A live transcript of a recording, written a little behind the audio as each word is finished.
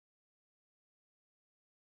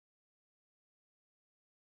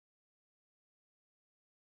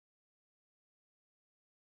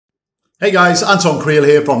Hey guys, Anton Creel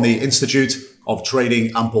here from the Institute of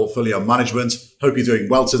Trading and Portfolio Management. Hope you're doing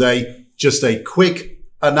well today. Just a quick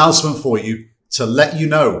announcement for you to let you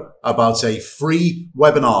know about a free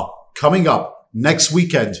webinar coming up next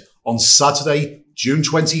weekend on Saturday, June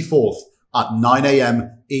 24th at 9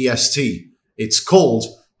 a.m. EST. It's called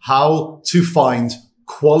How to Find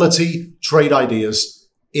Quality Trade Ideas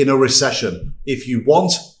in a Recession. If you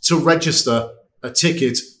want to register a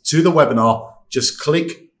ticket to the webinar, just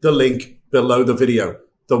click the link below the video.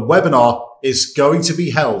 The webinar is going to be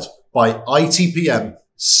held by ITPM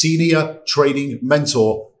Senior Trading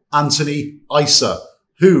Mentor Anthony Isa,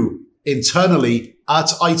 who internally at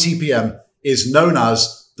ITPM is known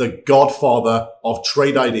as the godfather of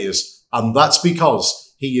trade ideas. And that's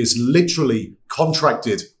because he is literally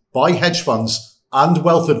contracted by hedge funds and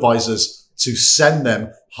wealth advisors to send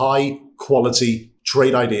them high quality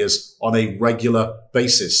trade ideas on a regular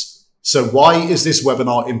basis. So why is this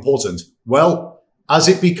webinar important? Well, as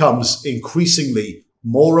it becomes increasingly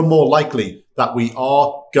more and more likely that we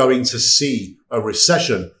are going to see a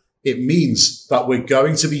recession, it means that we're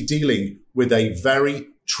going to be dealing with a very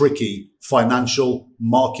tricky financial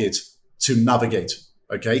market to navigate.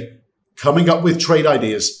 Okay. Coming up with trade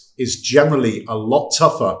ideas is generally a lot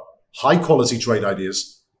tougher. High quality trade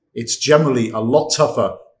ideas. It's generally a lot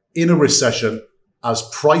tougher in a recession as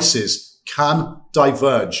prices can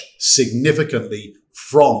diverge significantly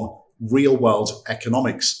from real world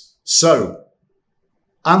economics. So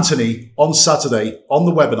Anthony on Saturday on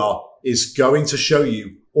the webinar is going to show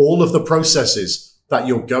you all of the processes that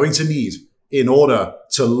you're going to need in order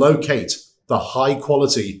to locate the high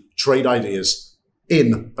quality trade ideas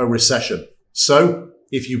in a recession. So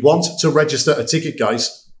if you want to register a ticket,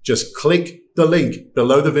 guys, just click the link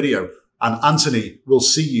below the video and Anthony will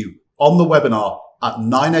see you on the webinar at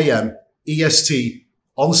 9 a.m. EST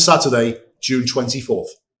on Saturday, June 24th.